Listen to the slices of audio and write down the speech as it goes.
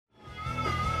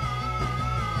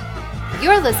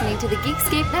You're listening to the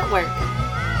Geekscape Network.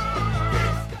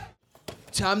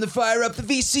 Time to fire up the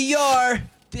VCR.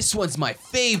 This one's my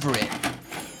favorite.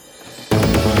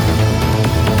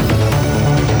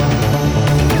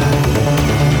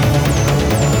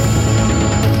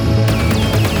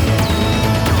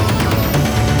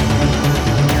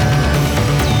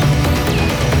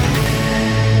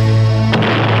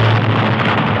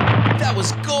 That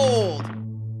was gold.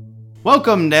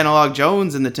 Welcome to Analog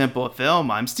Jones in the Temple of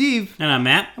Film. I'm Steve. And I'm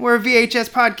Matt. We're a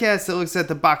VHS podcast that looks at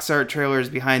the box art trailers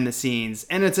behind the scenes.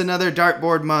 And it's another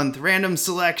dartboard month. Random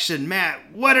selection. Matt,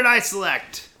 what did I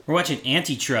select? We're watching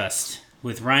Antitrust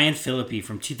with Ryan Phillippe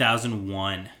from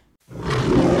 2001.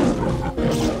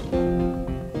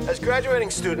 As graduating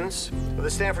students of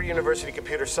the Stanford University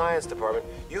Computer Science Department,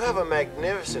 you have a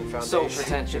magnificent foundation. So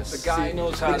pretentious. The guy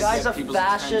knows how to guy's get a people's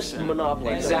fascist attention.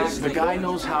 monopolist. Exactly. The guy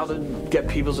knows how to get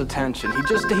people's attention. He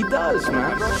does,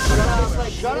 man.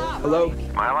 Shut up! Hello?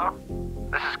 Milo?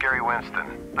 This is Gary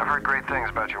Winston. I've heard great things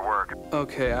about your work.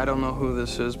 Okay, I don't know who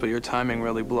this is, but your timing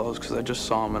really blows because I just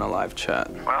saw him in a live chat.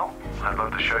 Well, I'd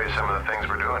love to show you some of the things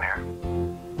we're doing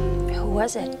here. Who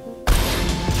was it?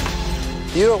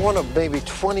 You're one of maybe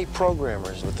 20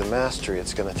 programmers with the mastery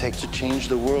it's going to take to change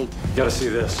the world. You gotta see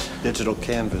this. Digital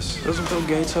canvas. Doesn't Bill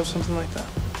Gates have something like that?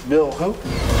 Bill, who?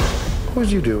 What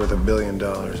would you do with $1 billion,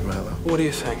 Milo? What do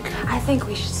you think? I think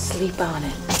we should sleep on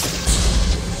it.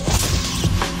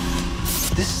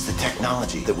 This is the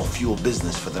technology that will fuel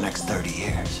business for the next 30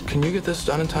 years. Can you get this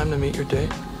done in time to meet your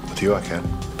date? With you, I can.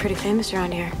 Pretty famous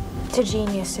around here. To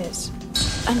geniuses.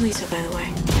 I'm Lisa, by the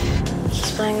way.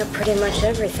 He's buying up pretty much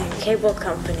everything. Cable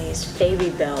companies, baby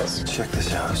bells. Check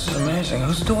this out. It's amazing.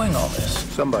 Who's doing all this?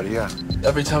 Somebody, yeah.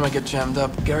 Every time I get jammed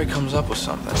up, Gary comes up with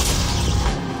something.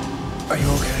 Are you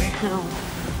okay? No.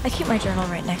 I keep my journal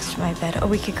right next to my bed. A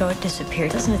week ago it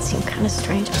disappeared. Doesn't it seem kind of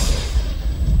strange?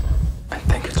 I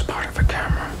think it's part of a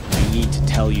camera. I need to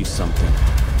tell you something.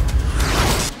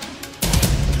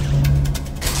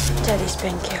 Teddy's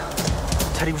been killed.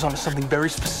 Teddy was onto something very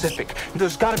specific.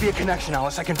 There's got to be a connection,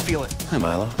 Alice. I can feel it. Hi,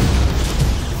 Milo.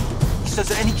 He says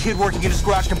that any kid working in his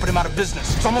garage can put him out of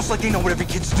business. It's almost like they know what every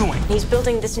kid's doing. He's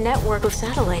building this network of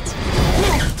satellites.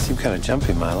 Seem kind of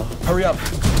jumpy, Milo. Hurry up.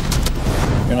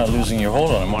 You're not losing your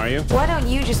hold on him, are you? Why don't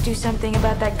you just do something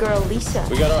about that girl, Lisa?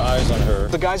 We got our eyes on her.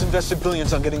 The guy's invested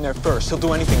billions on getting there first. He'll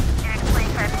do anything.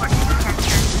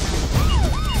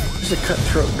 It's a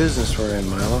cutthroat business we're in,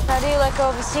 Milo. How do you let go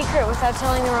of a secret without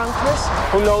telling the wrong person?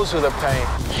 Who knows who they're paying?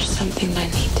 There's something I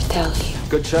need to tell you.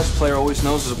 Good chess player always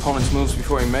knows his opponent's moves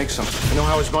before he makes them. I know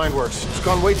how his mind works. It's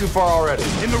gone way too far already.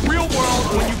 In the real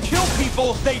world, when you kill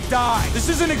people, they die. This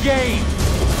isn't a game.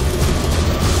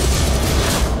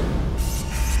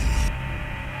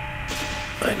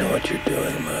 I know what you're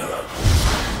doing, Milo.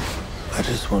 I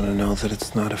just want to know that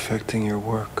it's not affecting your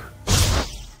work.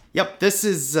 Yep, this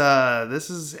is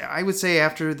I would say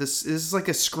after this is like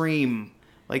a Scream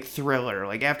like thriller.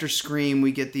 Like after Scream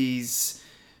we get these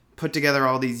put together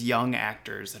all these young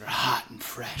actors that are hot and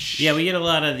fresh. Yeah, we get a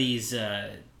lot of these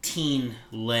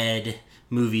teen-led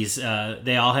movies.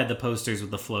 They all had the posters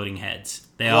with the floating heads.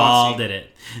 They all did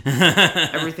it.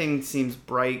 Everything seems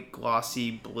bright,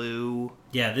 glossy, blue.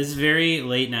 Yeah, this is very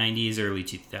late 90s, early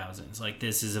 2000s. Like,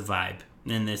 this is a vibe.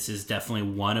 And this is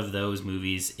definitely one of those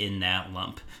movies in that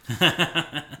lump.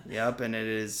 Yep, and it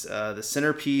is, the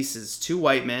centerpiece is two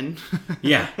white men.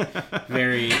 Yeah,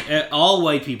 very, all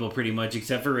white people pretty much,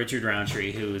 except for Richard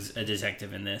Roundtree, who is a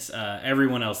detective in this.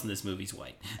 Everyone else in this movie's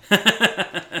white.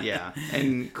 Yeah,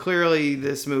 and clearly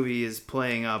this movie is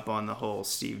playing up on the whole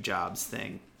Steve Jobs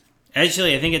thing.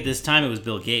 Actually, I think at this time it was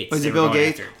Bill Gates. Was it Bill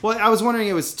Gates? Well, I was wondering,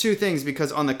 it was two things,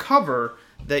 because on the cover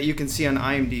that you can see on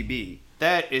IMDb,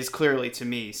 that is clearly, to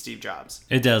me, Steve Jobs.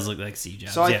 It does look like Steve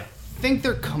Jobs, so yeah. I think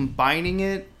they're combining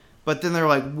it, but then they're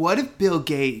like, what if Bill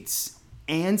Gates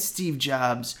and Steve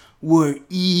Jobs were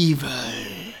evil?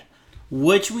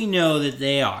 Which we know that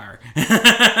they are.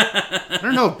 I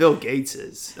don't know if Bill Gates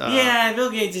is. Yeah,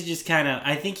 Bill Gates is just kind of,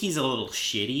 I think he's a little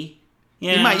shitty.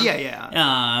 You know? He might,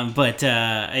 yeah. But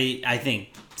I think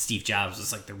Steve Jobs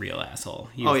was like the real asshole.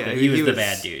 He was the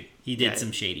bad dude. He did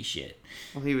some shady shit.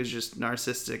 Well, he was just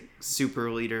narcissistic,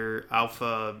 super leader,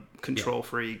 alpha, control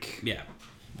freak. Yeah.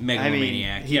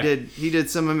 Megalomaniac. I mean, he did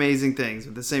some amazing things.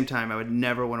 But at the same time, I would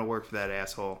never want to work for that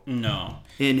asshole. No.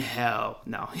 In hell.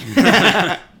 No.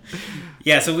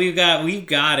 Yeah, so we've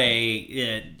got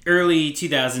a early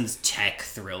 2000s tech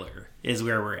thriller is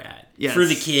where we're at. Yes. For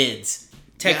the kids.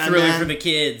 Tech thriller for the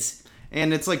kids.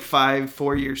 And it's like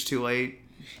 4 years too late.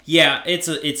 Yeah,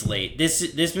 it's late.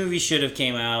 This movie should have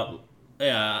came out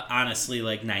honestly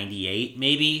like 98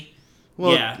 maybe.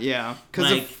 Well, yeah.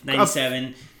 Like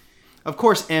 97. Of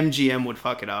course, MGM would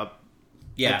fuck it up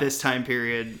Yeah. at this time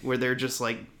period where they're just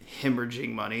like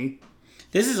hemorrhaging money.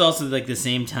 This is also like the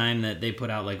same time that they put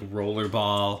out like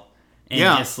Rollerball and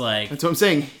just like that's what I'm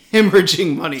saying,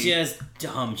 hemorrhaging money. just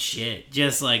dumb shit,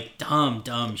 just like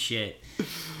dumb shit.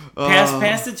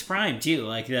 Past its prime too.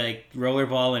 Like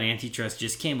Rollerball and Antitrust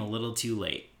just came a little too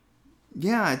late.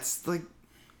 Yeah, it's like,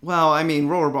 well, I mean,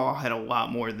 Rollerball had a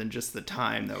lot more than just the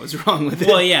time that was wrong with it.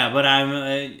 Well, yeah, but I'm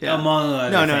among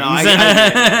other things. No, I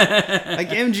get it. Like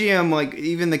MGM, like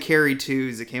even the Carrie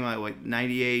 2s that came out like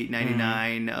 98,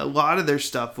 99, a lot of their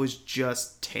stuff was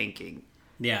just tanking.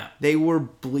 Yeah. They were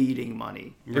bleeding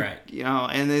money. Right. You know,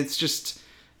 and it's just,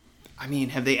 I mean,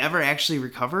 have they ever actually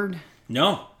recovered?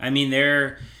 No. I mean,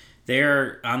 they're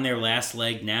on their last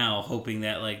leg now, hoping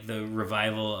that like the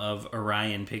revival of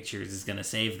Orion Pictures is going to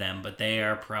save them, but they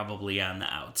are probably on the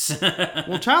outs.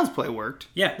 Well, Child's Play worked.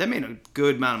 Yeah. That made a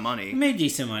good amount of money. It made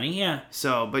decent money, yeah.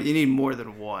 So, but you need more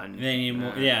than one. They need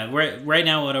more. Yeah, right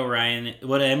now what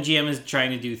MGM is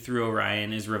trying to do through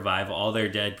Orion is revive all their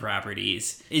dead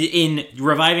properties. In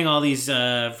reviving all these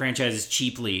franchises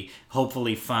cheaply,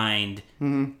 hopefully find,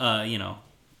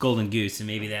 Golden Goose, and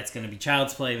maybe that's going to be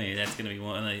Child's Play. Maybe that's going to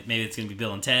be maybe it's going to be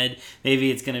Bill and Ted.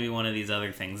 Maybe it's going to be one of these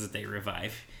other things that they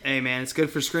revive. Hey man, it's good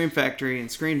for Scream Factory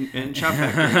and Shop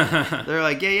Factory. They're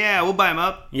like, yeah, we'll buy them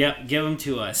up. Yep, give them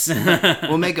to us.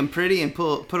 We'll make them pretty and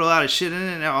put a lot of shit in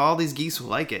it, and all these geeks will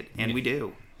like it, and we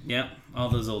do. Yep, all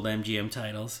those old MGM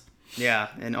titles. Yeah,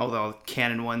 and all the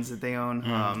canon ones that they own.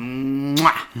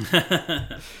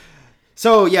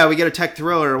 So, yeah, we get a tech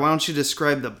thriller. Why don't you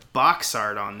describe the box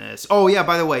art on this? Oh, yeah,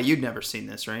 by the way, you'd never seen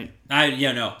this, right? I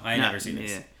never seen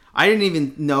this. Yeah. I didn't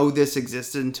even know this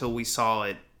existed until we saw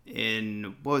it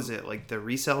in, what was it, like the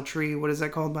Resell Tree? What is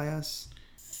that called by us?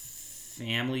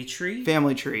 Family Tree?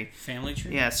 Family Tree. Family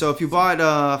Tree? Yeah, so if you bought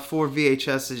 4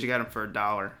 VHSs, you got them for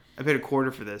 $1. I paid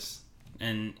 $0.25 for this.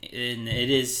 And it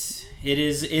is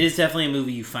definitely a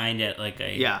movie you find at like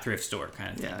a thrift store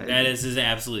kind of thing. Yeah, that is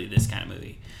absolutely this kind of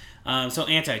movie. So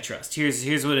Antitrust.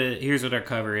 Here's what our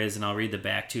cover is, and I'll read the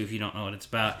back too if you don't know what it's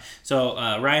about. So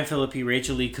Ryan Phillippe,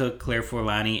 Rachel Lee Cook, Claire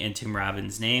Forlani, and Tim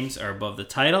Robbins' names are above the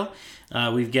title.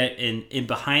 We've got in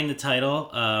behind the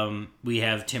title, we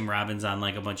have Tim Robbins on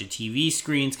like a bunch of TV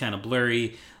screens, kind of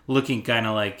blurry, looking kind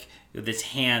of like with his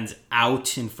hands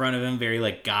out in front of him, very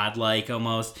like godlike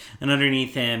almost. And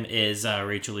underneath him is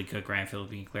Rachel Lee Cook, Ryan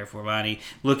Phillippe, and Claire Forlani,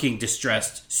 looking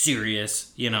distressed,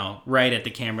 serious, right at the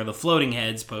camera. The floating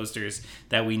heads posters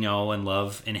that we know and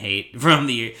love and hate from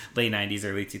the late 90s,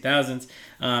 early 2000s.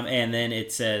 And then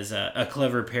it says a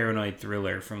clever paranoid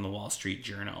thriller from the Wall Street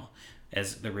Journal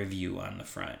as the review on the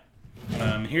front.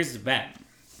 Here's the back.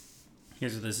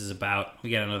 Here's what this is about. We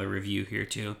got another review here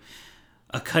too.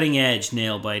 A cutting-edge,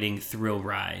 nail-biting thrill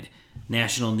ride.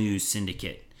 National News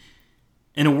Syndicate.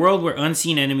 In a world where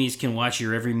unseen enemies can watch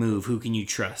your every move, who can you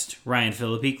trust? Ryan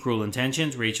Phillippe, Cruel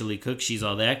Intentions. Rachel Lee Cook, She's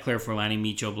All That. Claire Forlani,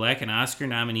 Meet Joe Black. And Oscar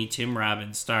nominee Tim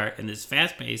Robbins star in this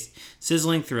fast-paced,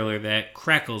 sizzling thriller that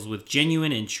crackles with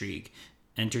genuine intrigue.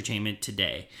 Entertainment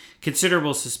today.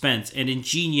 Considerable suspense and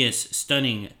ingenious,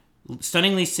 stunningly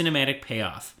cinematic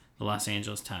payoff. The Los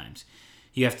Angeles Times.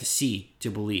 You have to see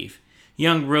to believe.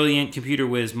 Young, brilliant computer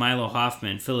whiz Milo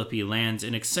Hoffman, Phillippe, lands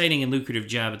an exciting and lucrative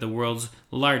job at the world's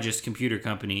largest computer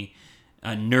company,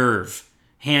 Nerve.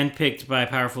 Handpicked by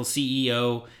powerful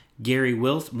CEO Gary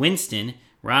Winston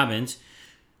Robbins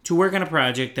to work on a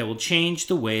project that will change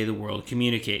the way the world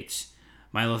communicates.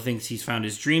 Milo thinks he's found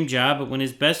his dream job, but when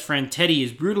his best friend Teddy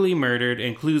is brutally murdered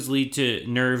and clues lead to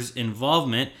Nerve's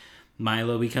involvement,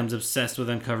 Milo becomes obsessed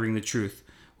with uncovering the truth.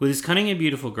 With his cunning and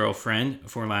beautiful girlfriend,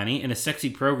 Forlani, and a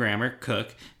sexy programmer,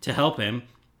 Cook, to help him,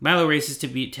 Milo races to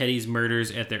beat Teddy's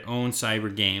murders at their own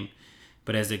cyber game.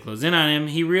 But as they close in on him,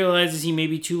 he realizes he may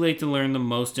be too late to learn the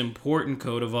most important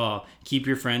code of all. Keep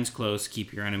your friends close,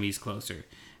 keep your enemies closer.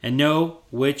 And know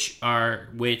which are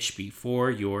which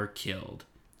before you're killed.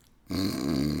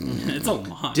 It's a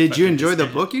long. Did you enjoy the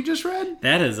book you just read?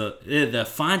 That is the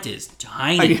font is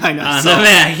tiny I know, on the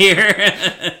back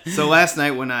here. So last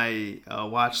night when I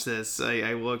watched this,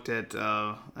 I looked at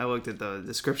the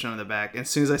description on the back, and as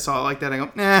soon as I saw it like that, I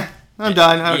go, nah, I'm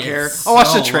done. I don't care. I'll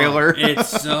watch the trailer.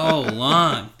 It's so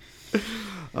long.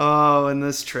 Oh, and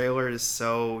this trailer is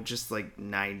so just like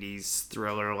 90s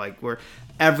thriller, like where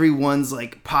everyone's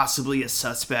like possibly a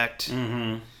suspect.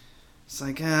 Mm-hmm. It's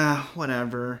like,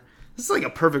 whatever. This is like a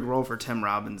perfect role for Tim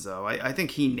Robbins, though. I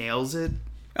think he nails it.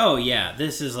 Oh yeah,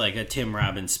 this is like a Tim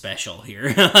Robbins special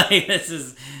here. Like this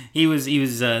is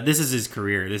this is his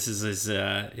career. This is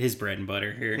his bread and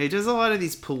butter here. He does a lot of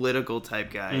these political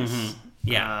type guys. Mm-hmm.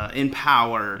 in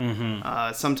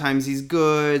Power. Sometimes he's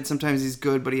good,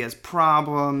 but he has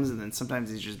problems, and then sometimes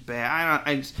he's just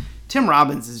bad. Tim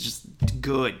Robbins is just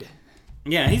good.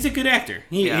 Yeah, he's a good actor.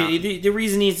 The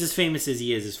reason he's as famous as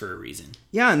he is for a reason.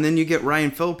 Yeah, and then you get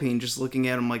Ryan Philippine just looking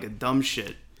at him like a dumb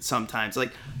shit sometimes.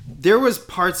 Like, there was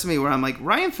parts of me where I'm like,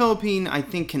 Ryan Philippine, I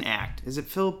think, can act. Is it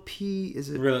Philippi? Is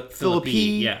it Philippi?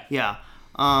 Yeah. Yeah.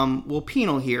 Well,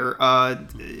 penal here.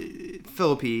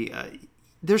 Philippi.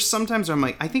 There's sometimes where I'm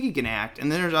like, I think he can act.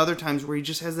 And then there's other times where he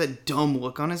just has that dumb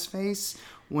look on his face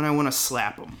when I want to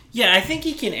slap him. Yeah, I think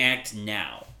he can act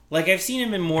now. Like, I've seen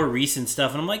him in more recent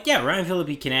stuff, and I'm like, yeah, Ryan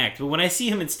Phillippe can act. But when I see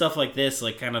him in stuff like this,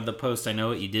 like kind of the post I Know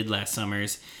What You Did Last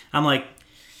Summers, I'm like,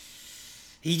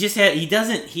 he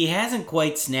hasn't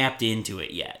quite snapped into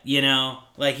it yet, you know?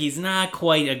 Like, he's not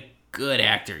quite a good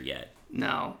actor yet.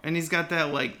 No, and he's got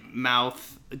that, like,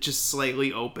 mouth just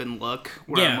slightly open look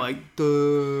where I'm like, duh.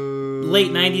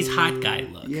 Late 90s hot guy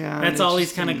look. Yeah. That's all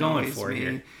he's kind of going for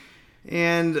here.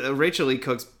 And Rachel Lee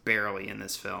Cook's barely in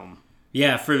this film.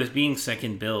 Yeah, for this being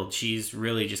second build, she's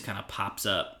really just kind of pops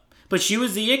up. But she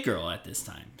was the it girl at this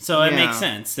time. So it makes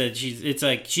sense that it's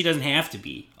like she doesn't have to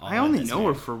be. I only know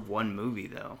her for one movie,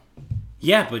 though.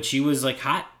 Yeah, but she was like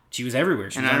hot. She was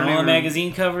everywhere. She was on all the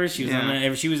magazine covers. She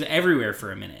was she was everywhere for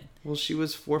a minute. Well, she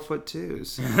was 4'2",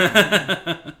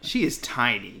 so she is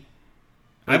tiny.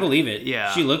 I believe it.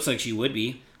 Yeah. She looks like she would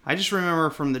be. I just remember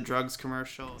from the drugs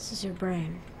commercial. This is your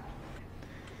brain.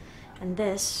 And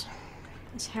this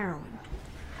is heroin.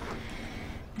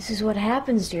 This is what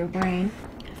happens to your brain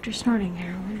after snorting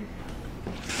heroin.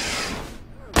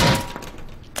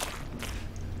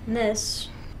 And this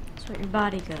is what your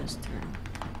body goes through.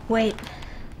 Wait,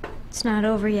 it's not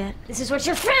over yet. This is what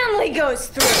your family goes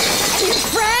through. And your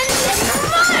friends and your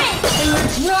mind. And your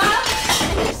drugs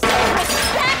and your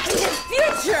self-respect and your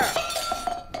future.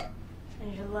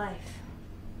 And your life.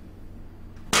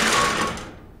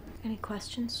 Any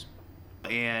questions?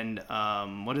 And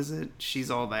what is it? She's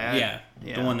All That. Yeah,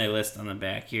 the one they list on the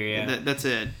back here. Yeah, that's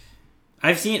it.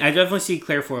 I definitely see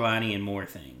Claire Forlani in more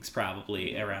things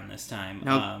probably around this time.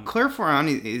 Now, Claire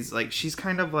Forlani is like, she's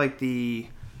kind of like the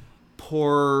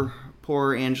poor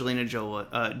Angelina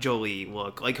Jolie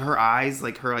look. Like her eyes,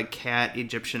 like her like cat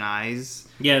Egyptian eyes.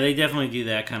 Yeah, they definitely do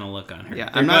that kind of look on her. Yeah,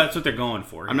 that's what they're going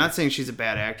for. I'm not saying she's a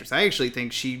bad actress. I actually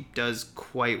think she does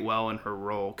quite well in her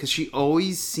role because she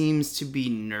always seems to be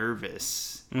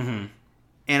nervous. Mm-hmm.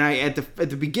 And at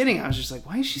the beginning, I was just like,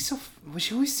 why is she so?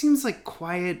 She always seems like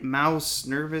quiet, mouse,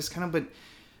 nervous, kind of,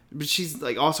 but she's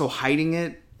like also hiding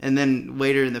it. And then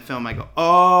later in the film, I go,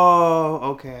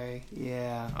 oh, okay,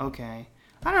 yeah, okay.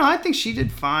 I don't know. I think she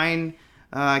did fine.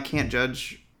 I can't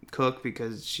judge Cook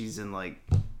because she's in like,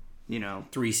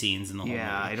 3 scenes in the whole movie.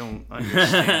 I don't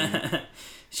understand.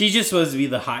 She's just supposed to be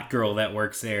the hot girl that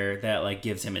works there that like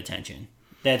gives him attention.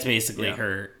 That's basically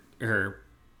her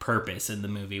purpose in the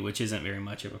movie, which isn't very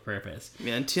much of a purpose.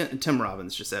 Yeah, and Tim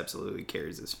Robbins just absolutely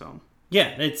carries this film.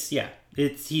 Yeah,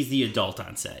 he's the adult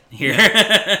on set here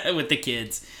with the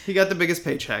kids. He got the biggest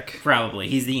paycheck. Probably.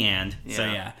 He's the and. Yeah. So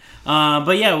yeah.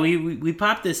 But yeah, we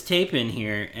popped this tape in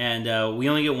here, and we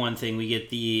only get one thing. We get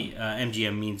the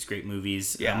MGM Means Great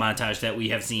Movies montage that we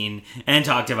have seen and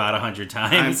talked about 100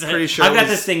 times. I'm pretty sure I've got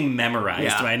this thing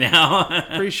memorized by now.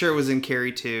 Pretty sure it was in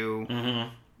Carrie 2. Mm-hmm.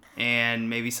 And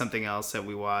maybe something else that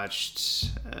we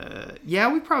watched.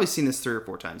 We've probably seen this 3 or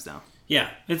 4 times now. Yeah,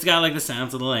 it's got like the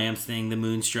Sounds of the Lambs thing, the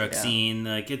Moonstruck scene.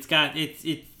 Like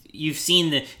you've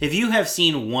seen if you have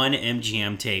seen one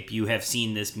MGM tape, you have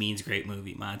seen this Means Great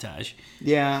Movie montage.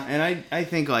 Yeah, and I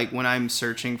think like when I'm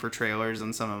searching for trailers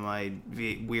on some of my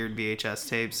weird VHS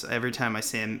tapes, every time I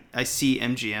see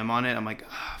MGM on it, I'm like,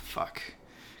 oh, fuck.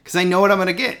 Because I know what I'm going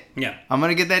to get. Yeah. I'm going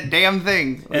to get that damn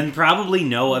thing. And probably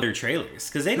no other trailers.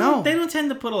 Because they don't tend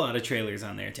to put a lot of trailers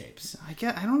on their tapes. I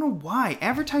don't know why.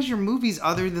 Advertise your movies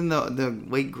other than the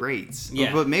late greats.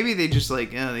 Yeah. But maybe they just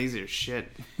like, these are shit.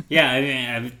 Yeah,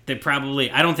 I mean, they probably...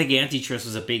 I don't think Antitrust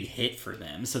was a big hit for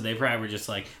them. So they probably were just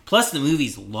like... Plus the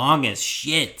movie's long as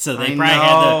shit. So they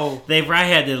probably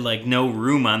had to like no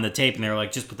room on the tape. And they were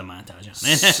like, just put the montage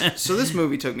on it. So this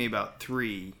movie took me about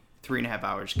 3.5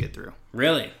 hours to get through.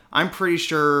 Really? I'm pretty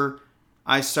sure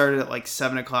I started at like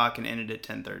 7 o'clock and ended at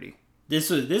 10:30. This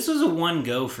was a one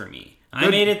go for me. I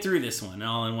made it through this one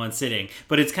all in one sitting.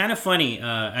 But it's kind of funny.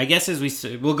 I guess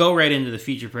we'll go right into the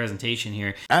feature presentation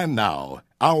here. And now,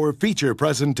 our feature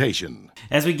presentation.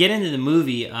 As we get into the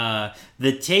movie,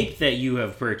 the tape that you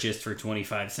have purchased for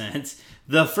 25 cents,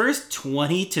 the first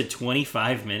 20 to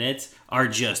 25 minutes are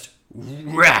just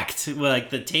wrecked.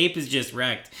 Like the tape is just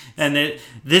wrecked, and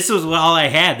this was all I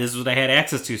had. This is what I had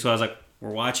access to. So I was like,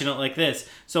 We're watching it like this.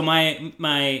 So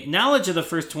my knowledge of the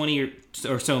first 20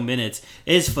 or so minutes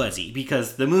is fuzzy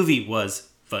because the movie was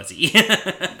fuzzy.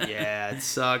 Yeah, it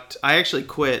sucked. I actually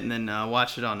quit and then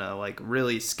watched it on a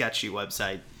really sketchy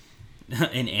website.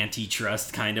 An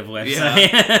antitrust kind of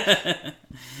website. Yeah.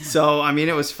 So, I mean,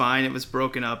 it was fine. It was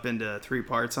broken up into 3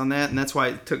 parts on that, and that's why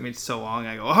it took me so long.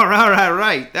 I go, all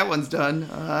right, that one's done.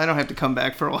 I don't have to come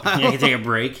back for a while. Yeah, you can take a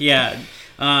break. Yeah.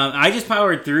 I just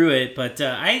powered through it, but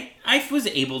I was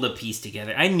able to piece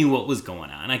together. I knew what was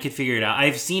going on. I could figure it out.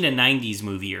 I've seen a 90s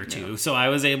movie or two, so I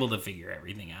was able to figure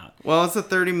everything out. Well, it's a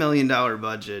 $30 million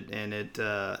budget, and it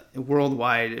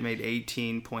worldwide it made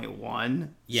 18.1.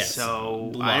 Yes,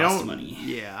 so lost money.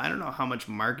 Yeah, I don't know how much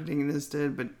marketing this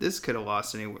did, but this could have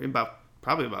lost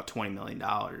probably about $20 million.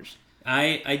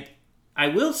 I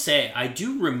will say I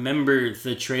do remember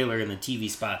the trailer and the TV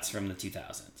spots from the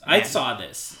 2000s. I saw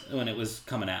this when it was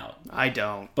coming out. I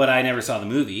don't. But I never saw the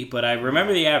movie. But I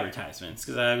remember the advertisements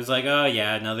because I was like, oh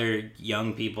yeah, another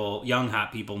young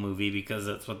hot people movie because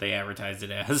that's what they advertised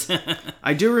it as.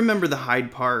 I do remember the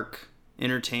Hyde Park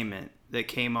Entertainment that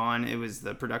came on. It was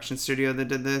the production studio that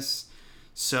did this.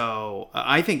 So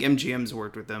I think MGM's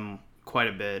worked with them quite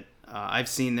a bit. I've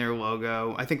seen their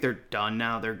logo. I think they're done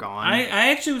now. They're gone.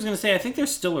 I actually was going to say, I think they're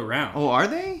still around. Oh, are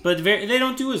they? But they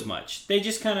don't do as much. They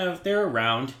just they're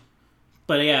around.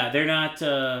 But yeah, they're not,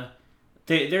 they're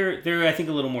I think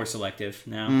a little more selective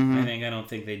now. Mm-hmm. I don't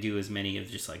think they do as many of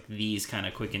just like these kind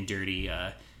of quick and dirty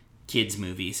kids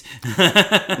movies.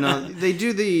 No, they do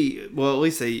at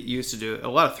least they used to do a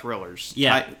lot of thrillers.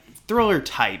 Yeah. Thriller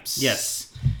types. Yes.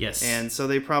 And so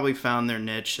they probably found their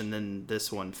niche, and then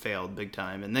this one failed big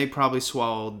time. And they probably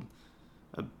swallowed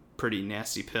a pretty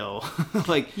nasty pill.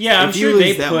 I'm sure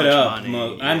they put up.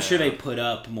 I'm sure they put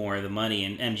up more of the money,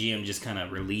 and MGM just kind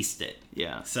of released it.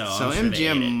 Yeah. So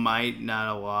MGM might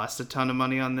not have lost a ton of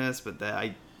money on this, but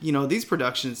these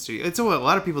production studios. It's what a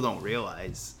lot of people don't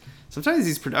realize. Sometimes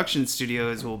these production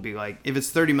studios will be like, if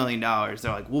it's $30 million,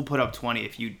 they're like, we'll put up 20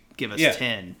 if you give us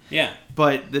 10. Yeah.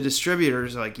 But the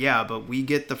distributors are like, yeah, but we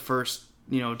get the first,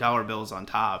 dollar bills on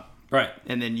top. Right.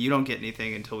 And then you don't get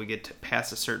anything until we get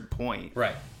past a certain point.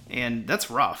 Right. And that's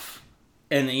rough.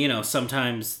 And,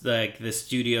 sometimes like the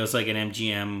studios like an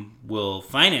MGM will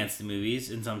finance the movies,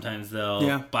 and sometimes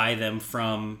they'll buy them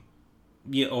from...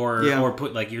 or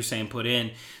put, like you're saying, put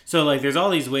in. So like there's all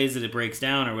these ways that it breaks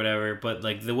down or whatever, but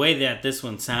like the way that this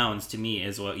one sounds to me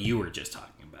is what you were just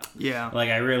talking about. Yeah. Like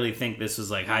I really think this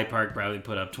was like Hyde Park probably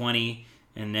put up 20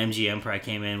 and MGM probably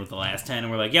came in with the last 10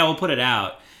 and we're like, yeah, we'll put it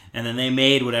out. And then they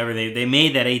made whatever they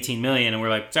made that 18 million and we're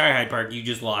like, sorry Hyde Park, you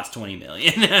just lost 20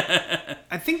 million.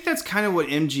 I think that's kind of what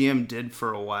MGM did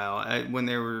for a while when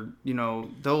they were,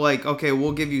 they're like, okay,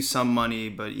 we'll give you some money,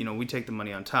 but we take the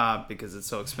money on top because it's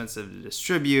so expensive to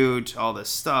distribute all this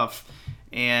stuff.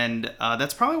 And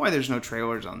that's probably why there's no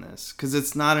trailers on this, because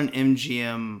it's not an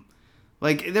MGM,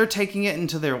 like they're taking it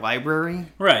into their library.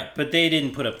 Right, but they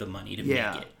didn't put up the money to make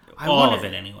it. All of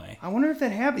it anyway. I wonder if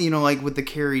that happened, like with the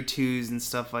Carrie 2s and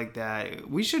stuff like that.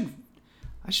 I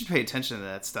should pay attention to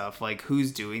that stuff, like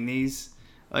who's doing these,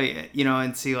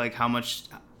 and see like how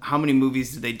many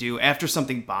movies did they do after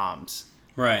something bombs.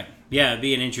 Right. Yeah, it'd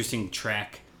be an interesting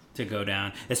track to go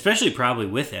down, especially probably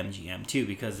with MGM too,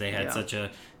 because they had such a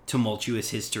tumultuous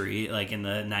history, like in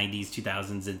the 90s,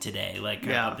 2000s, and today, like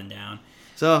up and down.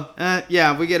 So,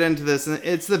 we get into this, and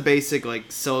it's the basic,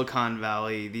 like, Silicon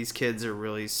Valley. These kids are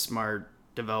really smart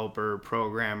developer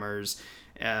programmers.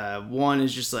 One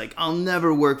is just like, I'll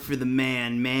never work for the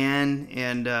man.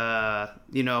 And,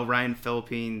 Ryan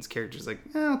Philippe's character's like,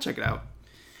 I'll check it out.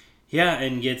 Yeah,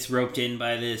 and gets roped in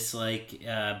by this, like,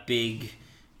 big,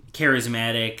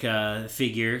 charismatic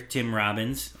figure, Tim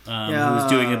Robbins, who's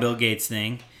doing the Bill Gates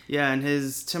thing. Yeah, and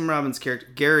his Tim Robbins character,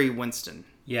 Gary Winston.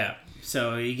 Yeah,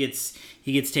 so he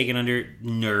gets taken under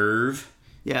nerve.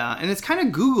 Yeah, and it's kind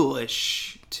of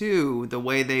Google-ish too, the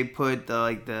way they put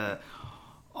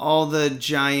all the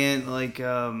giant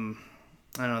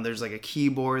I don't know, there's like a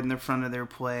keyboard in the front of their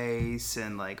place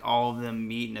and like all of them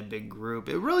meet in a big group.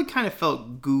 It really kind of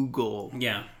felt Google.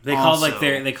 Yeah. They called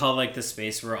like the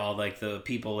space where all like the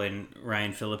people in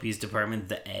Ryan Phillippe's department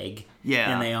the egg.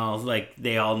 Yeah. And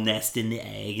they all nest in the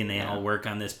egg and they all work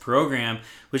on this program,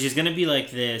 which is going to be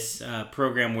like this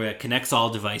program where it connects all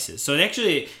devices. So it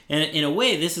actually, in a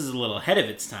way, this is a little ahead of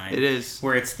its time. It is.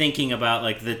 Where it's thinking about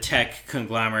like the tech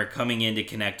conglomerate coming in to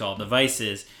connect all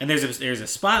devices. And there's a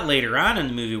spot later on in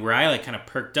the movie where I like kind of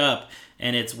perked up,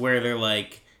 and it's where they're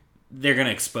like they're going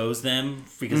to expose them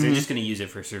because they're just going to use it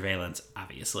for surveillance,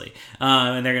 obviously.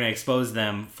 And they're going to expose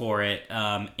them for it.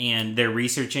 And they're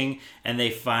researching, and they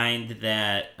find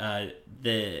that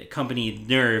the company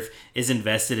Nerve is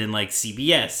invested in like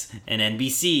CBS and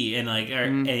NBC and like,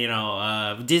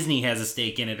 Disney has a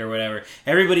stake in it or whatever.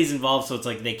 Everybody's involved, so it's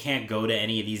like they can't go to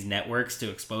any of these networks to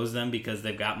expose them because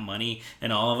they've got money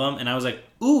in all of them. And I was like,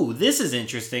 ooh, this is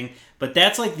interesting. But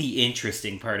that's like the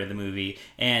interesting part of the movie,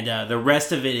 and the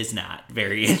rest of it is not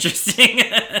very interesting.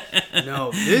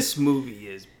 No, this movie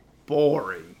is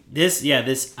boring.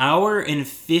 This hour and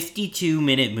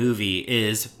 52-minute movie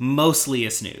is mostly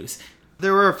a snooze.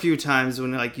 There were a few times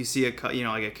when like you see a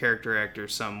character actor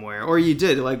somewhere, or you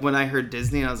did like when I heard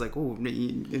Disney, and I was like, "Oh,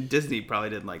 Disney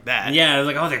probably didn't like that." Yeah, I was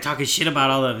like, "Oh, they're talking shit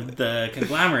about all of the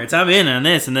conglomerates. I'm in on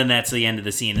this," and then that's the end of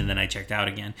the scene, and then I checked out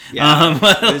again. Yeah,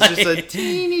 it's just a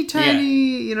teeny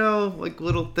tiny, like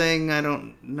little thing. I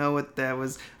don't know what that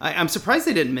was. I'm surprised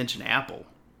they didn't mention Apple.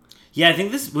 Yeah, I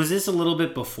think this was a little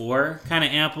bit before kind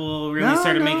of Apple really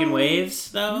started making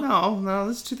waves, though. No,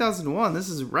 this is 2001. This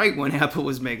is right when Apple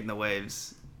was making the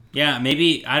waves. Yeah,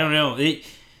 maybe, I don't know. It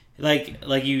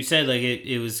like you said, like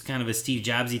it was kind of a Steve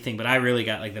Jobsy thing, but I really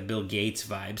got like the Bill Gates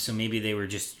vibe. So maybe they were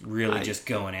just really just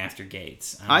going after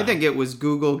Gates. I think it was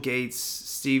Google, Gates,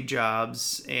 Steve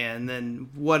Jobs, and then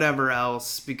whatever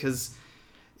else, because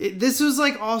this was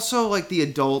like also like the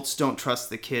adults don't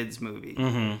trust the kids movie.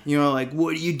 Like,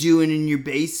 what are you doing in your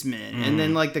basement? And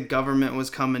then like the government was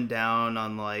coming down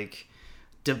on like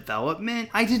development.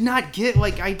 I did not get,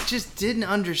 I just didn't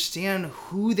understand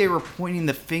who they were pointing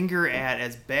the finger at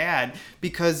as bad,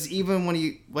 because even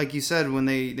when like you said, when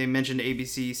they mentioned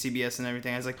ABC, CBS and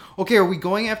everything, I was like, okay, are we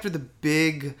going after the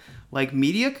big like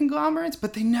media conglomerates?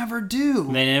 But they never do.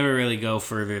 They never really go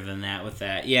further than that with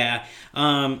that. Yeah.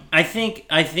 I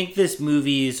think this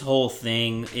movie's whole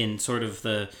thing in sort of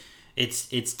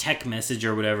its tech message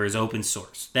or whatever is open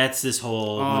source. That's this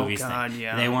whole movie's thing.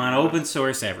 Yeah. They want open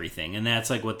source everything, and that's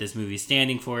like what this movie's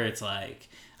standing for. It's like,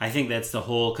 I think that's the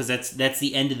whole, because that's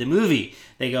the end of the movie.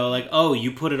 They go like, oh,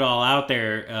 you put it all out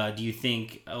there. Do you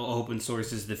think open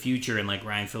source is the future? And like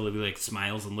Ryan Phillippe like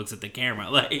smiles and looks at the camera.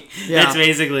 Like that's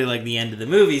basically like the end of the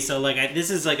movie. So like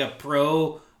this is like a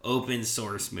pro open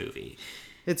source movie.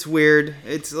 It's weird.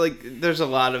 It's like there's a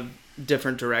lot of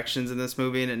different directions in this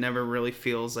movie, and it never really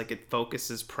feels like it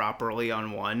focuses properly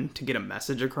on one to get a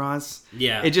message across.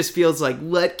 Yeah. It just feels like,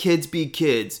 let kids be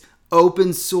kids.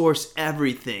 Open source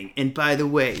everything. And by the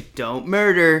way, don't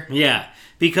murder. Yeah,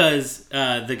 because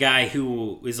the guy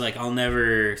who is like, I'll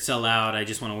never sell out, I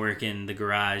just want to work in the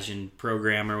garage and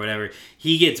program or whatever,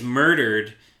 he gets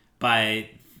murdered by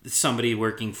somebody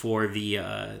working for the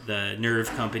Nerve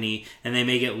company, and they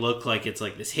make it look like it's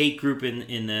like this hate group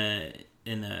in the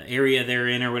area they're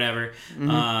in or whatever.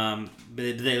 But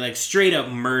they like straight up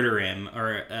murder him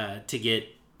or to get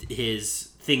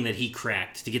his thing that he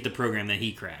cracked, to get the program that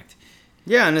he cracked.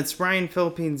 Yeah, and it's Ryan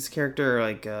Phillippe's character,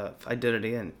 like, I did it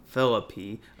again,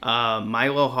 Phillippe.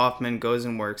 Milo Hoffman goes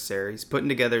and works there. He's putting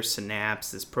together Synapse,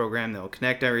 this program that will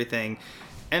connect everything.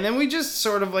 And then we just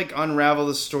sort of, like, unravel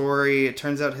the story. It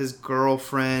turns out his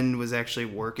girlfriend was actually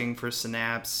working for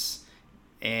Synapse.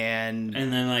 And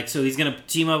then, like, so he's going to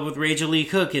team up with Rachel Lee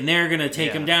Cook, and they're going to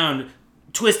take him down.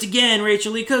 Twist again,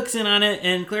 Rachel Lee Cook's in on it,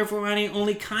 and Claire Forani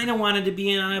only kind of wanted to be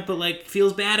in on it, but, like,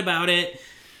 feels bad about it.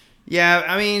 Yeah,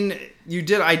 I mean,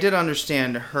 I did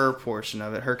understand her portion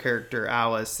of it. Her character,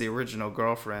 Alice, the original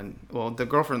girlfriend, well, the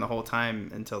girlfriend the whole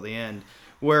time until the end,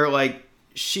 where, like,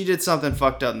 she did something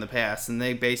fucked up in the past, and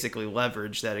they basically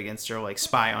leveraged that against her, like,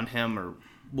 spy on him or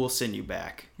we'll send you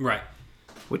back. Right.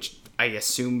 Which I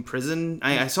assume prison.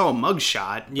 I saw a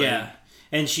mugshot. Yeah.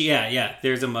 And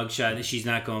there's a mugshot. She's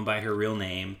not going by her real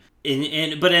name.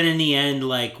 But then in the end,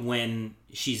 like, when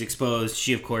she's exposed,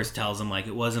 she of course tells him like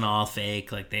it wasn't all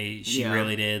fake, like she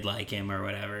really did like him or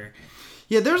whatever.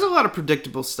 Yeah, there's a lot of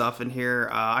predictable stuff in here.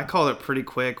 I called it pretty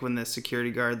quick when the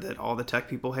security guard that all the tech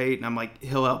people hate, and I'm like,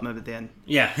 he'll help him at the end.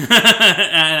 Yeah,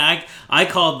 and I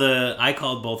called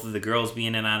both of the girls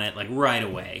being in on it like right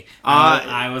away.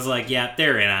 I was like, yeah,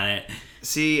 they're in on it.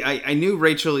 See, I knew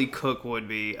Rachel Lee Cook would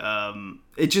be.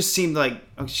 It just seemed like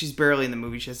she's barely in the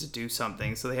movie. She has to do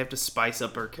something, so they have to spice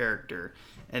up her character.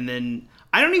 And then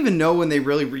I don't even know when they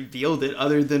really revealed it,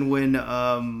 other than when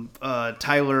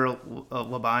Tyler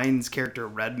Labine's character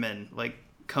Redman like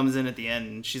comes in at the end,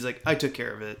 and she's like, "I took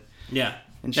care of it." Yeah,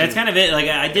 and that's kind of it. Like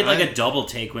I did like a double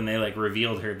take when they like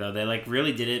revealed her, though. They like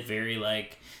really did it very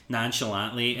like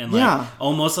nonchalantly and like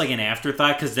almost like an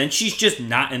afterthought, because then she's just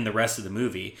not in the rest of the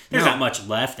movie. There's not much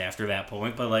left after that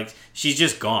point, but like she's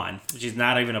just gone. She's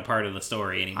not even a part of the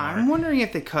story anymore. I'm wondering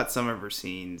if they cut some of her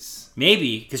scenes.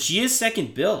 Maybe, because she is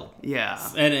second billed. Yeah.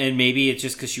 And maybe it's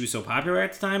just because she was so popular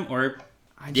at the time, or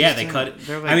they cut it.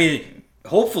 Like, I mean,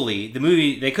 hopefully the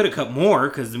movie, they could have cut more,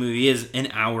 because the movie is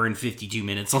an hour and 52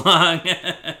 minutes long.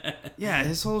 Yeah,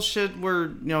 his whole shit where,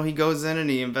 he goes in and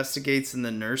he investigates in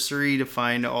the nursery to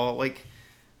find all, like,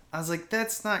 I was like,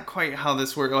 that's not quite how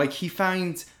this works. Like, he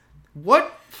finds,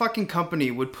 what fucking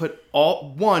company would put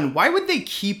why would they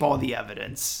keep all the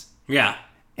evidence? Yeah.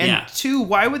 And two,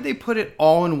 why would they put it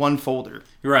all in one folder?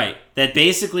 Right. That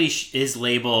basically is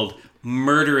labeled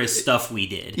murderous stuff we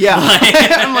did. Yeah.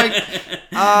 I'm like,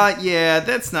 yeah,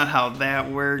 that's not how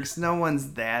that works. No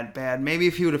one's that bad. Maybe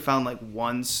if he would have found like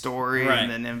one story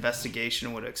and then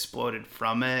investigation would have exploded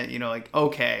from it,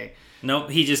 okay.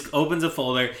 Nope, he just opens a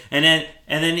folder and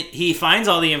then he finds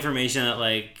all the information that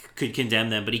like could condemn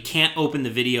them, but he can't open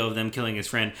the video of them killing his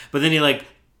friend. But then he like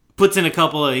puts in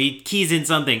he keys in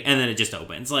something and then it just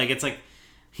opens. Like it's like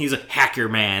he's a hacker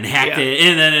man, hacked it,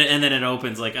 and then it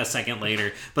opens like a second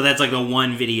later. But that's like the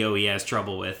one video he has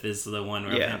trouble with is the one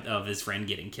of his friend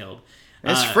getting killed.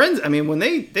 His friends, I mean, when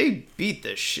they beat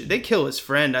this shit, they kill his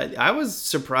friend. I was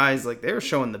surprised, like they were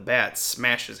showing the bat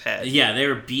smash his head. Yeah, they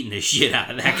were beating the shit out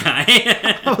of that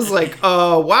guy. I was like,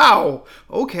 wow,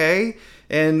 okay.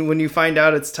 And when you find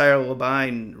out it's Tyler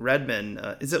Labine Redmond,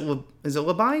 is it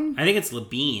Labine? I think it's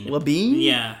Labine. Labine?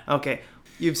 Yeah. Okay.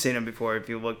 You've seen him before if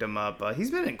you looked him up.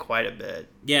 He's been in quite a bit.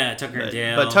 Yeah, Tucker and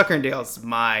Dale. But Tucker and Dale's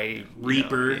my...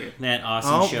 Reaper, that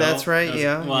awesome show. Oh, that's right,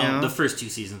 the first 2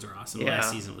 seasons were awesome. The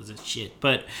last season was a shit.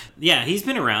 But yeah, he's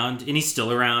been around, and he's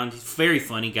still around. He's a very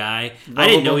funny guy. I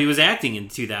didn't know he was acting in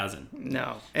 2000.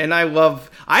 No. And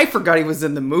I forgot he was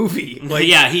in the movie. Like,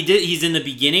 yeah, he did. He's in the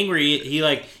beginning where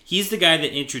he's the guy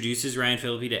that introduces Ryan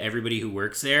Phillippe to everybody who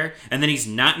works there, and then he's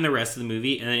not in the rest of the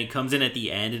movie, and then he comes in at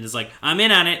the end and is like, I'm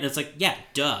in on it, and it's like, yeah,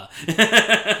 duh.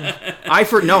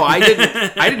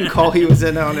 I didn't call he was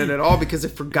in on it at all because I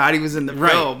forgot he was in the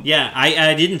film. Yeah,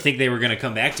 I didn't think they were going to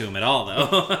come back to him at all,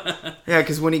 though. Yeah,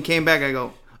 because when he came back, I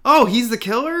go, oh, he's the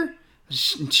killer?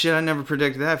 Shit, I never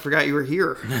predicted that. I forgot you were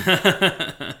here.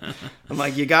 I'm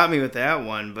like, you got me with that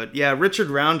one. But yeah, Richard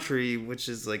Roundtree, which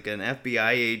is like an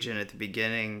FBI agent at the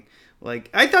beginning, like,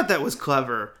 I thought that was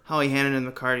clever. How he handed him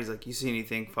the card. He's like, you see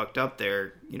anything fucked up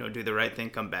there, do the right thing,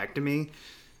 come back to me.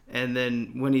 And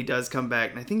then when he does come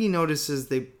back, and I think he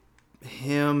notices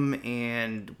him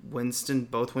and Winston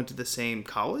both went to the same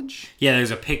college. Yeah,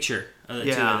 there's a picture of the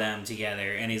two of them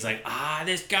together, and he's like,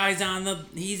 this guy's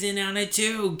he's in on it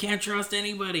too. Can't trust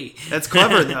anybody. That's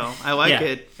clever though. I like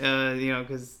it.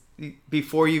 Because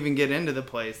before you even get into the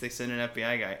place, they send an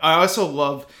FBI guy. I also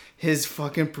love his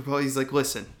fucking proposal. He's like,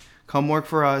 listen, come work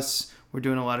for us. We're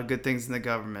doing a lot of good things in the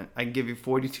government. I can give you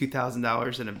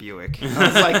 $42,000 in a Buick. And I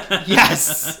was like,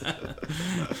 yes.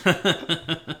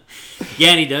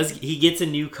 Yeah, and he does. He gets a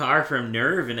new car from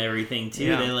Nerve and everything too.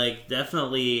 Yeah. They like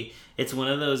definitely. It's one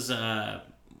of those.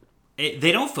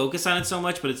 They don't focus on it so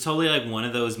much, but it's totally like one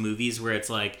of those movies where it's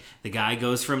like the guy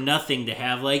goes from nothing to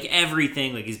have like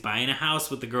everything. Like he's buying a house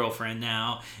with the girlfriend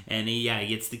now, and he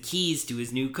gets the keys to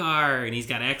his new car, and he's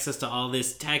got access to all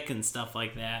this tech and stuff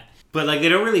like that. But, like, they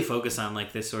don't really focus on,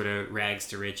 like, this sort of rags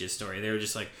to riches story. They were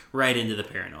just, like, right into the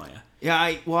paranoia. Yeah,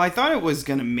 I thought it was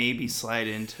going to maybe slide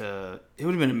into... It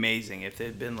would have been amazing if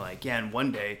they'd been like, yeah, and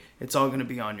one day it's all going to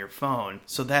be on your phone,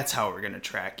 so that's how we're going to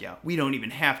track you. We don't even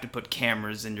have to put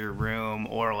cameras in your room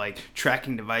or, like,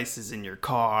 tracking devices in your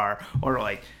car or,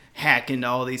 like, hack into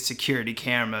all these security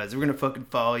cameras. We're going to fucking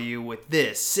follow you with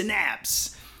this,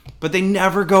 Synapse. But they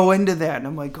never go into that. And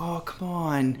I'm like, oh, come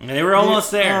on. And they were almost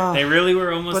there. They really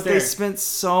were almost there. But they spent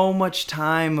so much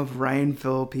time of Ryan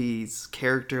Phillippe's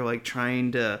character, like,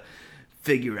 trying to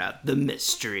figure out the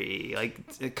mystery.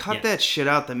 Like, cut that shit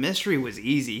out. The mystery was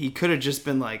easy. He could have just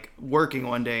been, like, working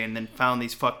one day and then found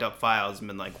these fucked up files and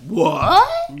been like, what?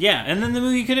 Yeah, and then the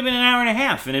movie could have been an hour and a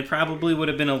half, and it probably would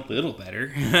have been a little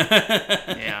better.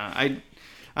 Yeah,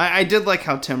 I did like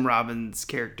how Tim Robbins'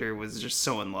 character was just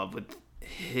so in love with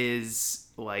his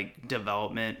like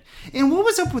development. And what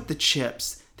was up with the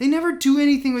chips? They never do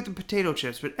anything with the potato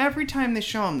chips, but every time they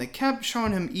show him, they kept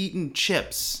showing him eating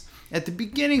chips. At the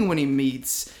beginning when he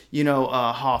meets,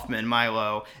 Hoffman,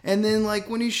 Milo, and then like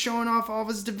when he's showing off all of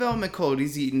his development code,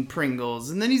 he's eating Pringles,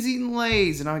 and then he's eating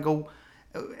Lay's, and I go,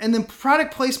 and then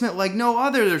product placement like no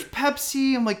other. There's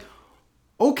Pepsi. I'm like,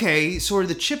 okay, so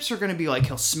the chips are gonna be like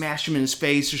he'll smash him in his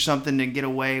face or something to get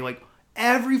away. Like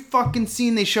every fucking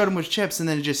scene they showed him was chips, and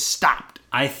then it just stopped.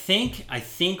 I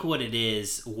think what it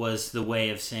is was the way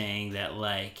of saying that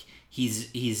like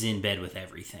he's in bed with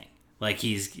everything. Like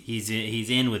he's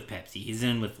in with Pepsi, he's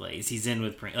in with Lay's, he's in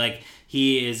with like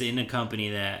he is in a company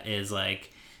that is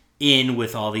like in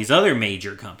with all these other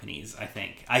major companies. I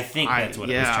think that's what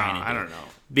it was trying to do. I don't know.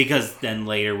 Because then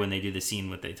later when they do the scene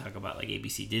what they talk about like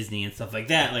ABC Disney and stuff like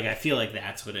that, like I feel like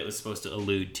that's what it was supposed to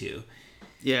allude to.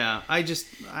 Yeah,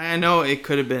 I know it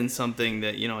could have been something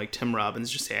that, you know, like Tim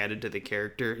Robbins just added to the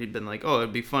character. He'd been like, oh,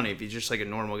 it'd be funny if he's just like a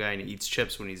normal guy and he eats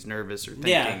chips when he's nervous or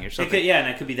thinking or something. And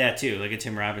it could be that too, like a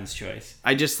Tim Robbins choice.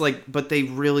 I just like, but they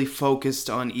really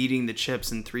focused on eating the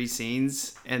chips in 3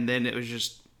 scenes, and then it was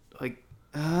just like,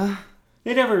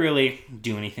 They never really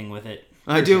do anything with it.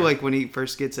 I do like when he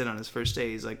first gets in on his first day,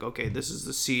 he's like, okay, this is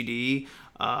the CD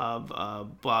of,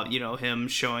 you know, him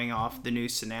showing off the new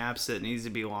Synapse that needs to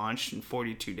be launched in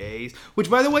 42 days. Which,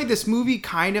 by the way, this movie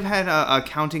kind of had a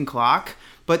counting clock,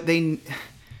 but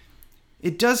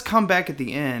it does come back at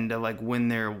the end of like when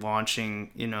they're launching,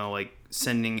 you know, like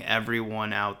sending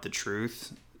everyone out the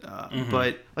truth.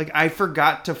 But like I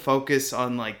forgot to focus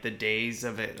on like the days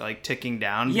of it like ticking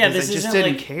down because I just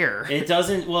didn't care. It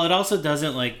doesn't. Well, it also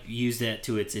doesn't like use that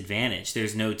to its advantage.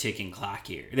 There's no ticking clock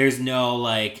here. There's no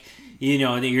like, you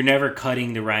know, you're never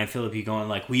cutting to Ryan Phillippe going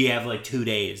like, we have like 2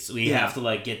 days. We have to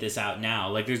like get this out now.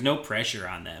 Like there's no pressure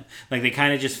on them. Like they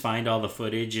kind of just find all the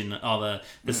footage and all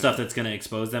the stuff that's going to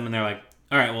expose them, and they're like,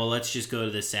 all right, well let's just go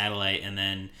to this satellite and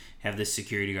then have this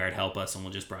security guard help us, and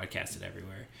we'll just broadcast it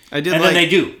everywhere. Then they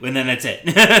do, and then that's it.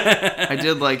 I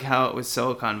did like how it was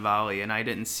Silicon Valley, and I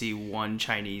didn't see one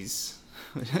Chinese.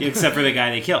 Except for the guy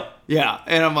they kill. Yeah,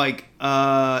 and I'm like,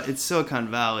 it's Silicon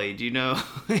Valley. Do you know?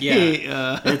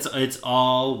 Yeah, it's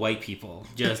all white people.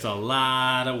 Just a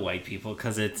lot of white people,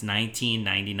 because it's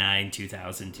 1999,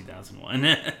 2000, 2001.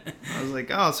 I was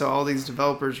like, oh, so all these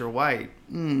developers are white.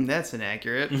 That's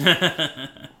inaccurate.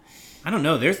 I don't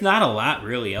know. There's not a lot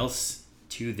really else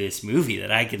to this movie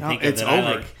that I can think of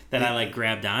that I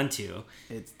grabbed onto.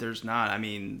 There's not. I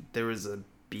mean, there was a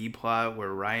B plot where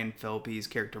Ryan Phillippe's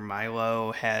character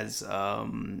Milo has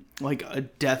like a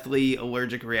deathly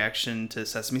allergic reaction to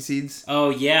sesame seeds.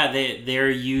 Oh yeah,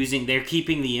 they're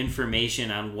keeping the information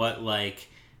on what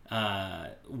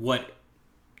what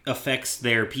affects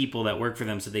their people that work for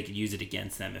them, so they could use it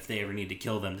against them if they ever need to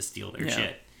kill them to steal their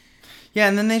shit. Yeah,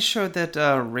 and then they showed that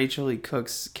Rachel Lee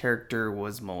Cook's character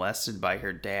was molested by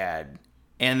her dad,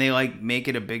 and they like make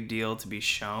it a big deal to be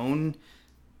shown,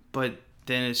 but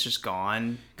then it's just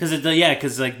gone. Because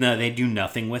they do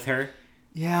nothing with her.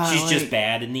 Yeah, she's just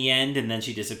bad in the end, and then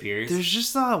she disappears. There's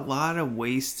just a lot of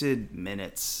wasted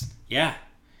minutes. Yeah,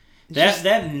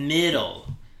 that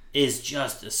middle is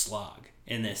just a slog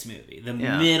in this movie. The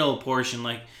middle portion,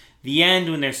 like the end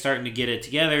when they're starting to get it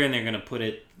together and they're gonna put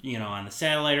it, you know, on the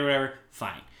satellite or whatever,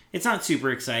 fine. It's not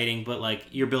super exciting, but like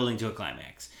you're building to a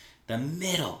climax. The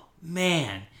middle,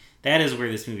 man, that is where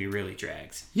this movie really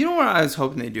drags. You know what I was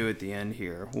hoping they do at the end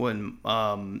here, when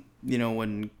you know,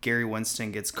 when Gary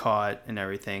Winston gets caught and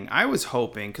everything. I was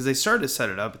hoping, because they started to set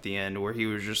it up at the end where he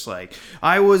was just like,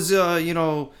 I was you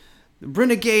know,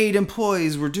 renegade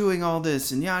employees were doing all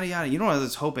this and yada yada. You know what I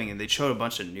was hoping? And they showed a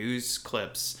bunch of news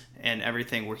clips and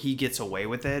everything where he gets away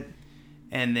with it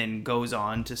and then goes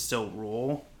on to still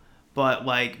rule, but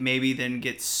like maybe then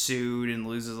gets sued and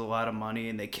loses a lot of money,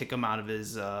 and they kick him out of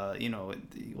his you know,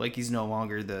 like he's no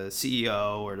longer the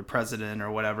CEO or the president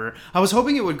or whatever. I was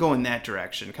hoping it would go in that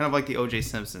direction, kind of like the O.J.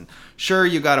 Simpson. Sure,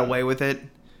 you got away with it,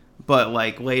 but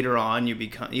like later on you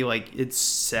like it's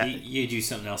set. You do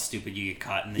something else stupid, you get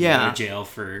caught and then you go to jail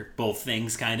for both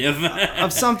things, kind of.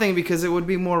 Of something, because it would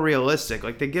be more realistic.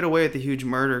 Like they get away with the huge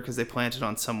murder because they planted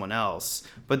on someone else,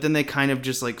 but then they kind of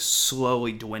just like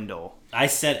slowly dwindle. I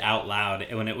said out loud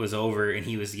when it was over and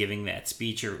he was giving that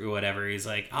speech or whatever, he's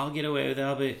like, I'll get away with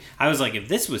it. I was like, if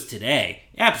this was today,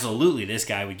 absolutely this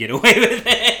guy would get away with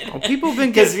it. Well, people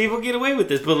think because people get away with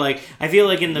this, but like I feel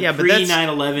like in the pre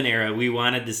 9/11 era, we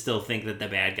wanted to still think that the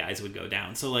bad guys would go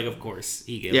down. So like, of course,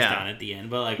 he goes down at the end,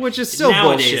 but like, which is still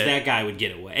nowadays bullshit. That guy would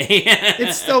get away.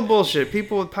 It's still bullshit.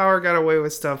 People with power got away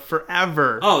with stuff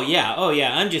forever. Oh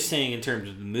yeah. I'm just saying in terms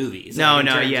of the movies.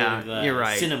 You're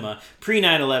right. Cinema pre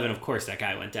 9/11, of course, that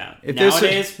guy went down.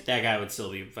 Nowadays, that guy would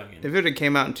still be fucking. If it had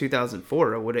came out in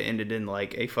 2004, it would have ended in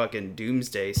like a fucking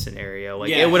doomsday scenario. Like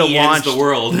it would have launched the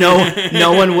world.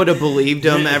 No one would have believed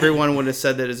him. Everyone would have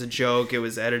said that as a joke. It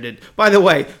was edited. By the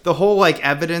way, the whole like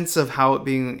evidence of how it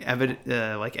being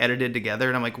edited together,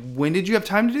 and I'm like, when did you have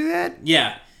time to do that?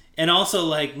 Yeah. And also,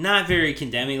 like, not very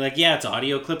condemning. Like, yeah, it's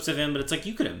audio clips of him, but it's like,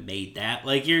 you could have made that.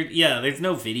 Like, there's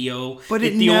no video. But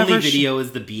the only video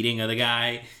is the beating of the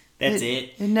guy. That's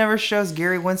it. It never shows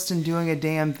Gary Winston doing a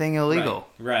damn thing illegal.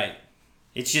 Right.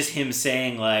 It's just him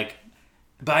saying, like,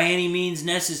 by any means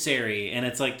necessary. And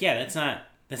it's like, yeah, that's not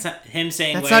him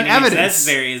saying that's by not any evidence. means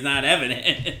necessary is not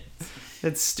evidence.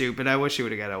 It's stupid. I wish he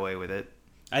would have got away with it.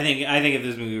 I think if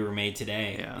this movie were made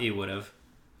today, he would have.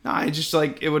 No, I just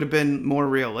like it would have been more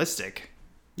realistic.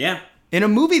 Yeah. In a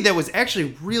movie that was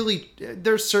actually really,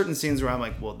 there's certain scenes where I'm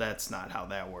like, well, that's not how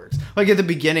that works. Like at the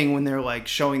beginning when they're like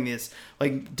showing this,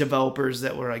 like developers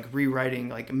that were like rewriting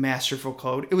like masterful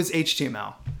code. It was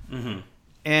HTML. Mm-hmm.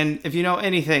 And if you know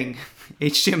anything,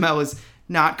 HTML is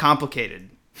not complicated.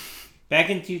 Back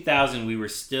in 2000, we were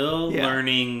still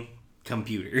learning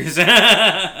computers.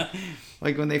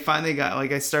 Like when they finally got,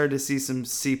 like I started to see some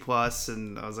C+,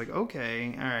 and I was like,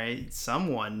 okay, all right,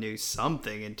 someone knew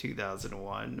something in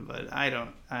 2001, but I don't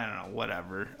know,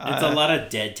 whatever. It's a lot of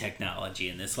dead technology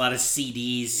in this. A lot of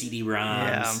CDs,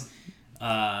 CD-ROMs,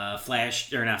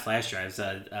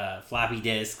 floppy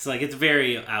disks. Like it's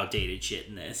very outdated shit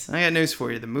in this. I got news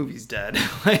for you. The movie's dead.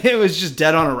 It was just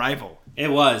dead on arrival.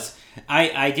 It was.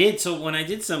 I did. So when I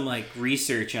did some like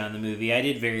research on the movie, I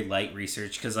did very light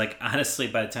research because like honestly,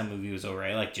 by the time the movie was over,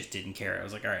 I like just didn't care. I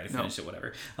was like, all right, I finished it,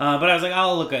 whatever. But I was like,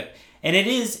 I'll look at, and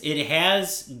it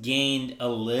has gained a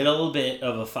little bit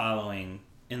of a following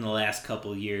in the last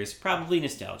couple of years, probably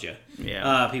nostalgia.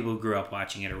 Yeah. People who grew up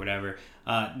watching it or whatever,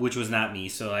 which was not me.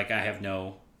 So like I have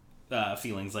no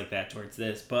feelings like that towards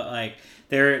this. But like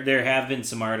there have been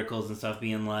some articles and stuff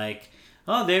being like,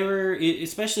 oh, they were,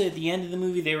 especially at the end of the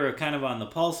movie, they were kind of on the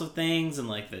pulse of things and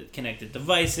like the connected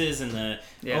devices and the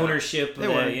ownership of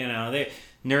the,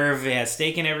 Nerve has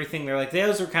stake in everything. They're like,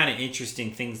 those were kind of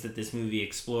interesting things that this movie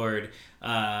explored,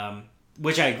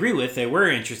 which I agree with. They were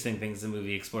interesting things the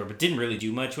movie explored, but didn't really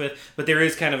do much with. But there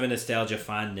is kind of a nostalgia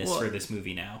fondness for this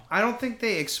movie now. I don't think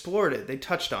they explored it. They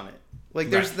touched on it.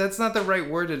 Like, that's not the right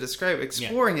word to describe it.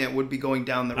 Exploring it would be going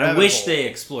down the rabbit hole. I wish they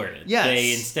explored it. Yes.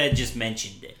 They instead just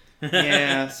mentioned it.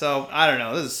 Yeah, so I don't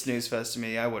know. This is a snooze fest to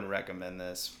me. I wouldn't recommend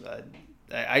this.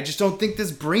 I just don't think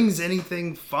this brings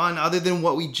anything fun other than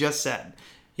what we just said.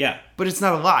 Yeah. But it's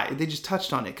not a lie. They just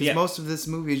touched on it because most of this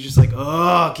movie is just like,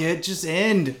 oh, just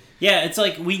end. Yeah, it's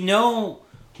like we know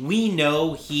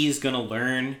he's going to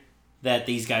learn that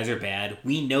these guys are bad.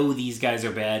 We know these guys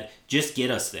are bad. Just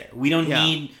get us there. We don't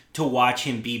need to watch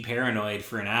him be paranoid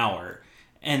for an hour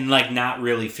and like not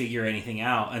really figure anything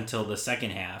out until the second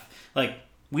half. Like,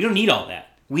 we don't need all that.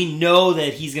 We know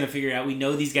that he's going to figure it out. We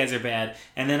know these guys are bad.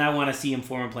 And then I want to see him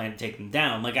form a plan to take them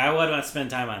down. Like, I want to spend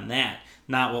time on that,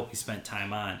 not what we spent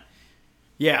time on.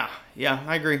 Yeah,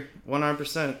 I agree.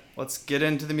 100%. Let's get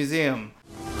into the museum.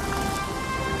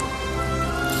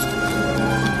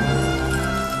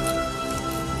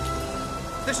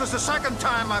 This is the second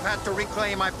time I've had to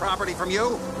reclaim my property from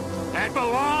you. That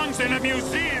belongs in a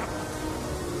museum.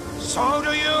 So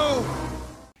do you.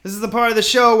 This is the part of the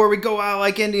show where we go out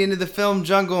like Indy into the film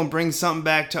jungle and bring something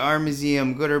back to our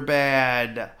museum, good or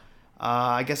bad.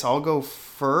 I guess I'll go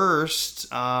first.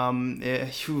 I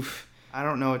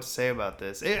don't know what to say about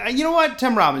this. You know what?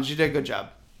 Tim Robbins, you did a good job.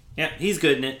 Yeah, he's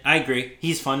good in it. I agree.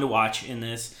 He's fun to watch in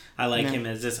this. I like him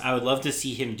as this. I would love to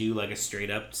see him do like a straight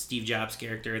up Steve Jobs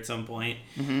character at some point.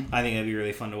 Mm-hmm. I think that'd be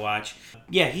really fun to watch.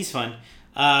 Yeah, he's fun.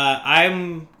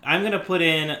 I'm gonna put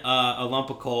in a lump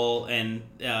of coal and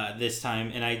this time,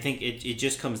 and I think it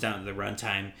just comes down to the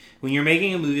runtime. When you're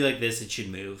making a movie like this, it should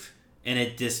move,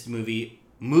 and this movie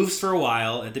moves for a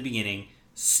while at the beginning,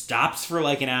 stops for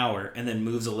like an hour, and then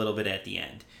moves a little bit at the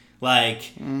end.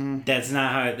 Like that's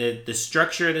not how the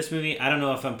structure of this movie. I don't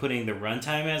know if I'm putting the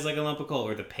runtime as like a lump of coal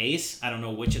or the pace. I don't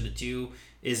know which of the two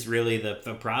is really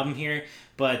the problem here,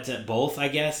 but both, I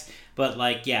guess. But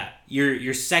like, yeah,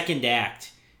 your second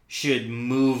act should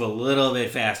move a little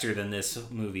bit faster than this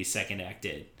movie's second act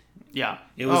did. Yeah,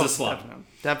 it was a slug.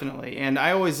 Definitely, and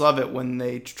I always love it when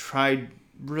they tried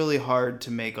really hard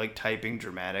to make like typing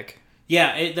dramatic.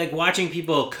 Yeah, like watching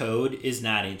people code is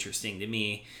not interesting to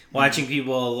me. Watching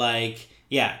people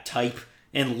type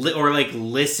and or like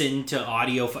listen to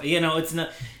audio, it's not.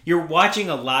 You're watching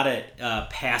a lot of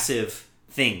passive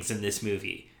things in this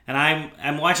movie. And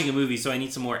I'm watching a movie, so I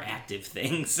need some more active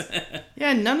things.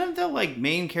 Yeah, none of the like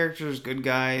main characters, good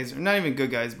guys, or not even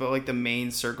good guys, but like the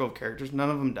main circle of characters, none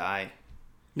of them die.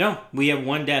 No, we have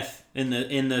one death in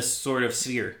the sort of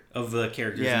sphere of the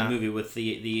characters in the movie with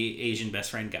the Asian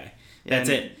best friend guy. That's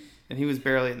it. And he was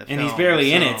barely in the film. And he's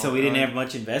barely in it, so we didn't have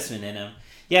much investment in him.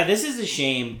 Yeah, this is a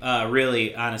shame,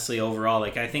 really, honestly, overall.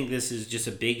 Like, I think this is just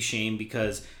a big shame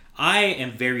because I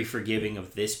am very forgiving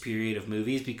of this period of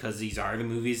movies because these are the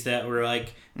movies that were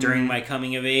like during my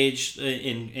coming of age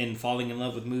in falling in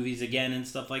love with movies again and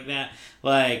stuff like that.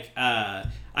 Like,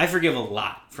 I forgive a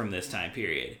lot from this time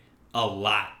period. A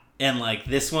lot. And like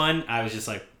this one, I was just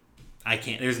like, I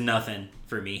can't, there's nothing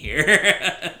for me here.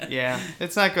 Yeah,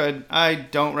 it's not good. I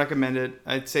don't recommend it.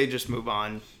 I'd say just move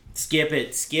on. Skip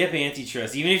it. Skip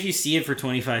Antitrust. Even if you see it for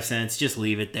 25 cents, just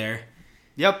leave it there.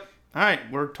 Yep. All right,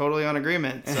 we're totally on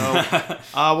agreement. So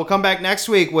we'll come back next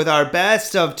week with our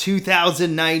best of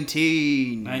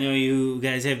 2019. I know you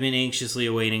guys have been anxiously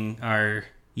awaiting our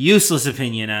useless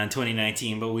opinion on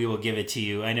 2019, but we will give it to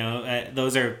you. I know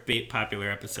those are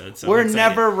popular episodes. So we're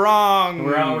never wrong.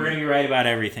 We're going to be right about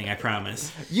everything, I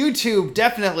promise. YouTube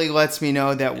definitely lets me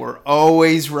know that we're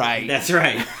always right. That's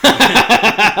right.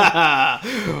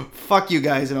 Fuck you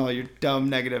guys and all your dumb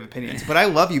negative opinions. But I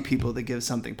love you people that give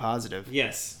something positive.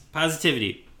 Yes.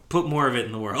 Positivity. Put more of it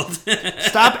in the world.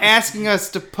 Stop asking us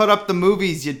to put up the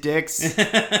movies, you dicks.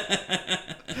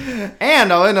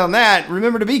 And I'll end on that.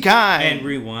 Remember to be kind. And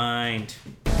rewind.